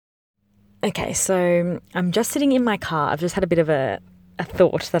Okay, so I'm just sitting in my car. I've just had a bit of a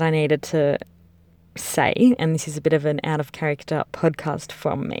thought that I needed to say, and this is a bit of an out of character podcast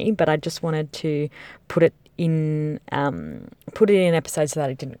from me, but I just wanted to put it in an episode so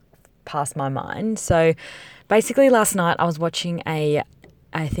that it didn't pass my mind. So basically last night I was watching I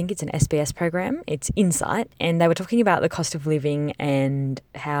think it's an SBS program, it's Insight, and they were talking about the cost of living and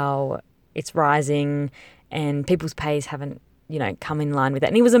how it's rising and people's pays haven't come in line with that.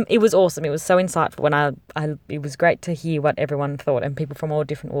 And it was awesome. It was so insightful when it was great to hear what everyone thought and people from all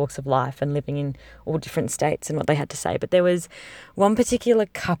different walks of life and living in all different states and what they had to say. But there was one particular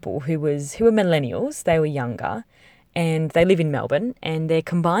couple who were millennials. They were younger and they live in Melbourne, and their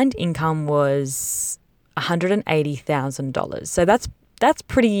combined income was $180,000. So that's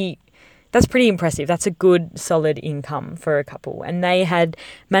pretty impressive. That's a good solid income for a couple. And they had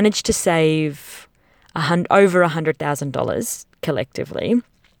managed to save over $100,000 collectively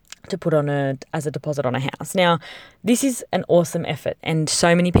to put on as a deposit on a house. Now, this is an awesome effort, and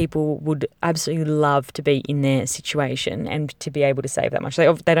so many people would absolutely love to be in their situation and to be able to save that much. They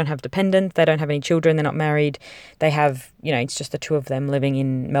don't have dependents, they don't have any children, they're not married. They have, it's just the two of them living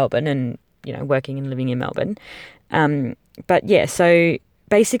in Melbourne and, working and living in Melbourne. But yeah, so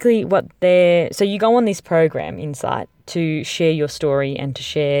basically so you go on this program, Insight, to share your story and to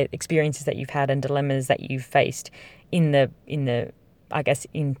share experiences that you've had and dilemmas that you've faced in that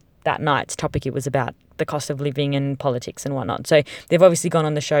night's topic. It was about the cost of living and politics and whatnot. So they've obviously gone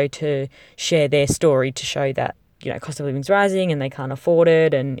on the show to share their story to show that, cost of living's rising and they can't afford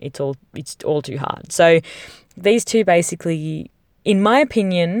it and it's all too hard. So these two basically, in my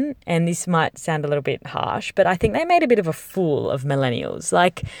opinion, and this might sound a little bit harsh, but I think they made a bit of a fool of millennials.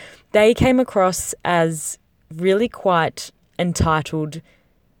 Like, they came across as really quite entitled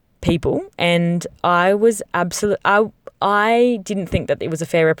people, and I didn't think that it was a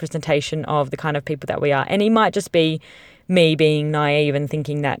fair representation of the kind of people that we are. And it might just be me being naive and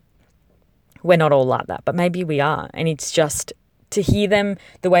thinking that we're not all like that, but maybe we are. And it's just, to hear them,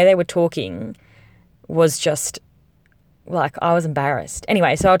 the way they were talking was just, like, I was embarrassed.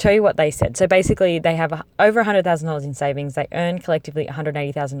 Anyway, so I'll tell you what they said. So basically they have over $100,000 in savings. They earn collectively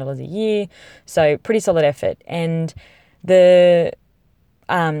 $180,000 a year. So pretty solid effort. And the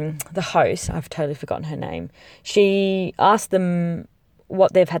host, I've totally forgotten her name, she asked them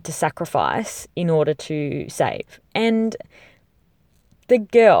what they've had to sacrifice in order to save. And the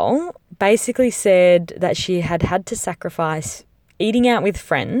girl basically said that she had to sacrifice eating out with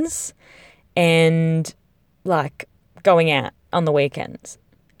friends and, like, going out on the weekends.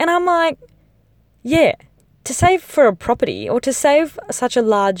 And I'm like, yeah, to save for a property or to save such a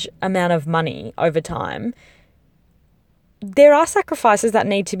large amount of money over time, there are sacrifices that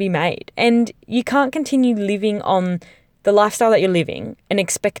need to be made. And you can't continue living on the lifestyle that you're living and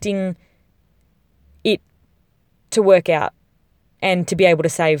expecting it to work out and to be able to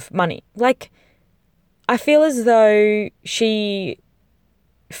save money. Like, I feel as though she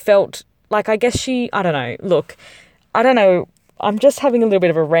felt like, I don't know. Look, I don't know. I'm just having a little bit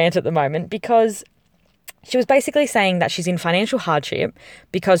of a rant at the moment because she was basically saying that she's in financial hardship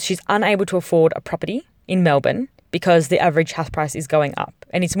because she's unable to afford a property in Melbourne because the average house price is going up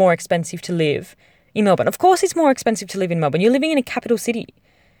and it's more expensive to live in Melbourne. Of course it's more expensive to live in Melbourne. You're living in a capital city.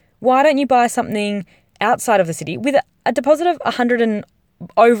 Why don't you buy something outside of the city with a deposit of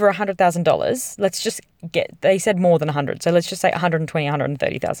over $100,000? Let's just they said more than 100. So let's just say $120,000,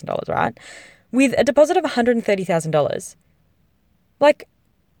 $130,000, right? With a deposit of $130,000, like,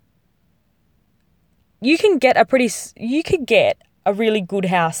 you could get a really good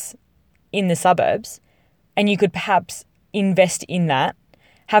house in the suburbs, and you could perhaps invest in that,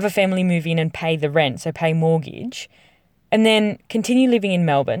 have a family move in and pay the rent, so pay mortgage, and then continue living in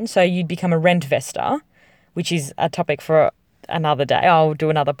Melbourne. So you'd become a rent-vestor, which is a topic for another day. I'll do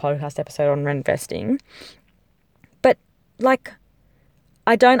another podcast episode on rent vesting. But, like,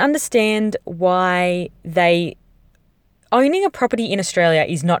 I don't understand why owning a property in Australia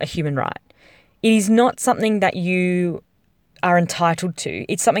is not a human right. It is not something that you are entitled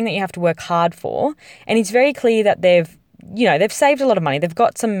to. It's something that you have to work hard for. And it's very clear that they've saved a lot of money. They've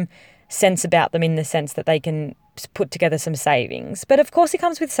got some sense about them in the sense that they can put together some savings. But of course it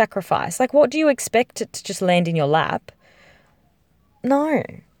comes with sacrifice. Like, what do you expect it to just land in your lap? No.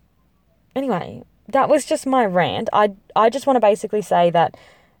 Anyway, that was just my rant. I just want to basically say that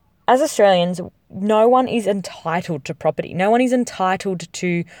as Australians, no one is entitled to property. No one is entitled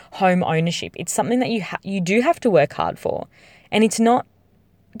to home ownership. It's something that you do have to work hard for, and it's not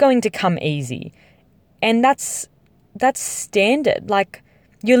going to come easy. And that's standard. Like,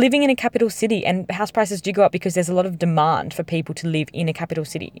 you're living in a capital city and house prices do go up because there's a lot of demand for people to live in a capital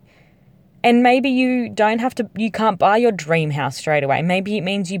city. And maybe you can't buy your dream house straight away. Maybe it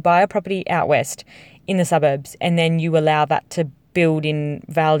means you buy a property out west in the suburbs and then you allow that to build in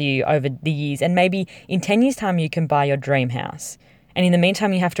value over the years. And maybe in 10 years' time, you can buy your dream house. And in the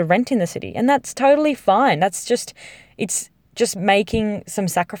meantime, you have to rent in the city. And that's totally fine. It's just making some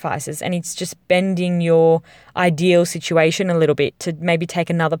sacrifices, and it's just bending your ideal situation a little bit to maybe take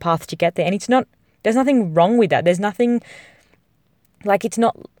another path to get there. And there's nothing wrong with that. There's nothing, like, it's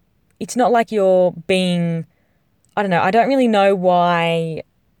not like you're being, I don't know. I don't really know why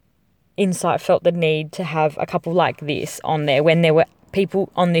Insight felt the need to have a couple like this on there when there were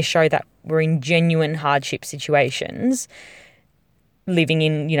people on this show that were in genuine hardship situations, living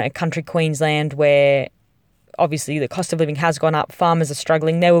in, country Queensland where obviously the cost of living has gone up, farmers are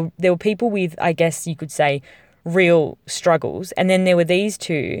struggling. There were people with, I guess you could say, real struggles. And then there were these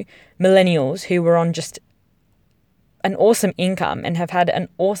two millennials who were on just an awesome income and have had an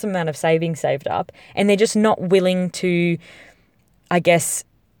awesome amount of savings saved up, and they're just not willing to, I guess,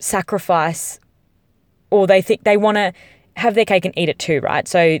 sacrifice, or they think they want to have their cake and eat it too, right?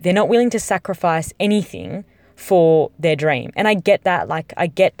 So they're not willing to sacrifice anything for their dream. And I get that. I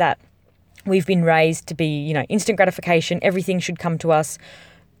get that we've been raised to be, instant gratification. Everything should come to us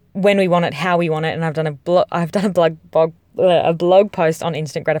when we want it, how we want it. And I've done a blog post on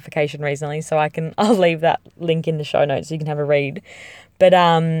instant gratification recently, so I'll leave that link in the show notes so you can have a read. But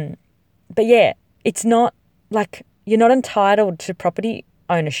yeah, it's not like you're not entitled to property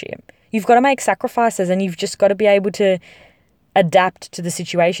ownership. You've got to make sacrifices, and you've just got to be able to adapt to the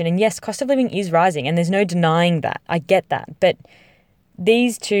situation. And yes, cost of living is rising, and there's no denying that. I get that. But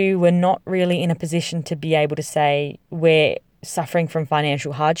these two were not really in a position to be able to say we're suffering from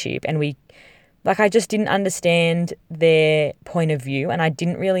financial hardship, and I just didn't understand their point of view, and I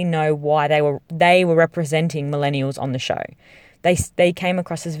didn't really know why they were representing millennials on the show. They came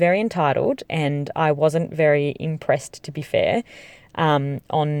across as very entitled, and I wasn't very impressed, to be fair,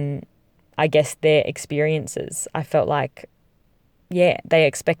 on, I guess, their experiences. I felt like, they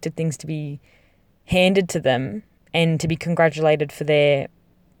expected things to be handed to them and to be congratulated for their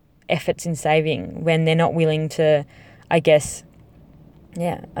efforts in saving when they're not willing to, I guess,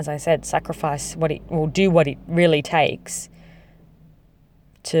 as I said, sacrifice do what it really takes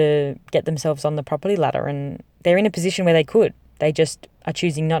to get themselves on the property ladder. And they're in a position where they could. They just are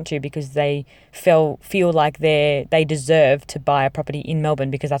choosing not to because they feel like they deserve to buy a property in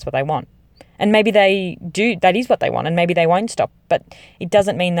Melbourne because that's what they want. And maybe they do, that is what they want, and maybe they won't stop. But it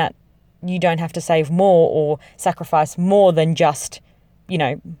doesn't mean that you don't have to save more or sacrifice more than just,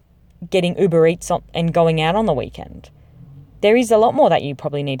 getting Uber Eats and going out on the weekend. There is a lot more that you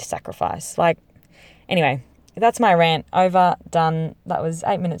probably need to sacrifice. Anyway, that's my rant. Over, done. That was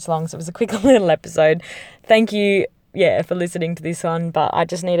 8 minutes long, so it was a quick little episode. Thank you, for listening to this one, but I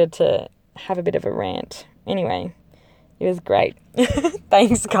just needed to have a bit of a rant. Anyway, it was great.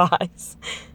 Thanks, guys.